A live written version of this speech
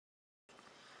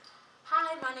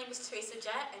my name is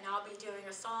Jett, and I'll be doing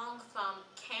a song from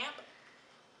camp,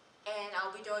 and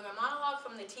I'll be doing a monologue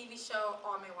from the TV show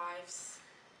Army Wives.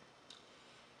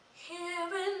 Here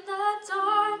in the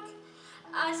dark,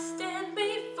 I stand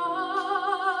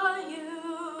before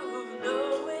you,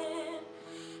 knowing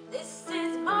this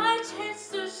is my chance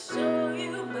to show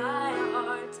you my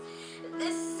heart.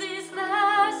 This is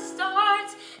the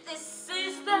start, this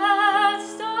is the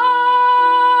start.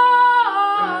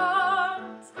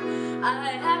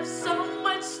 I have so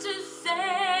much to say,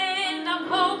 and I'm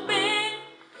hoping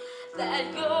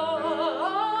that your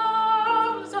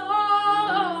arms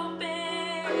are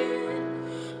open.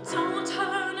 Don't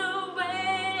turn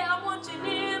away, I want you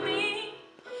near me,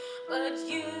 but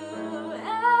you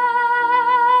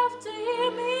have to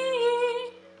hear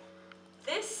me.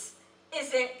 This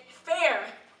isn't fair,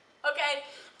 okay?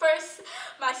 First,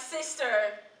 my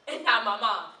sister, and now my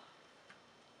mom.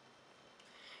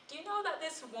 Do you know that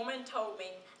this woman told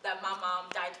me that my mom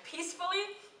died peacefully?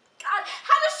 God,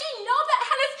 how does she know that?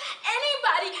 How does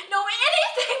anybody know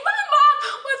anything? My mom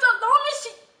was alone and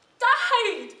she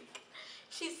died.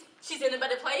 She's in a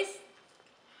better place.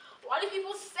 Why do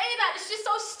people say that? It's just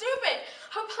so stupid.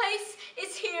 Her place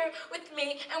is here with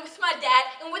me and with my dad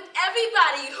and with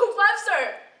everybody who loves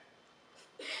her.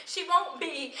 She won't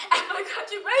be at my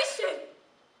graduation.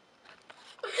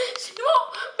 She won't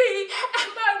be at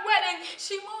my wedding.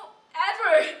 She won't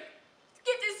ever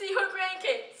get to see her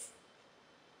grandkids.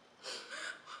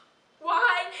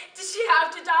 Why did she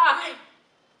have to die?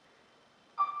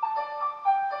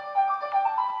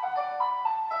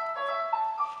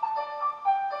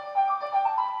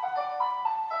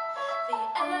 The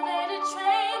elevated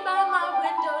train by my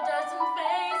window doesn't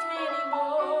faze me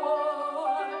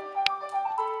anymore.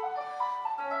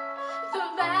 The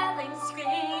rattling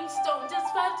screams don't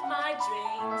disrupt my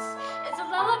dreams. It's a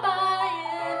lullaby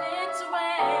in its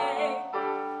way.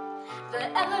 The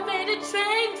elevated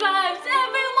train drives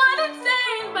everyone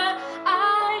insane, but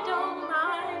I don't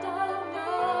mind, oh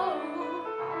no.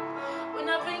 When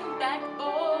I bring back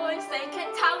boys, they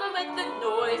can't tolerate the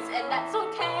noise, and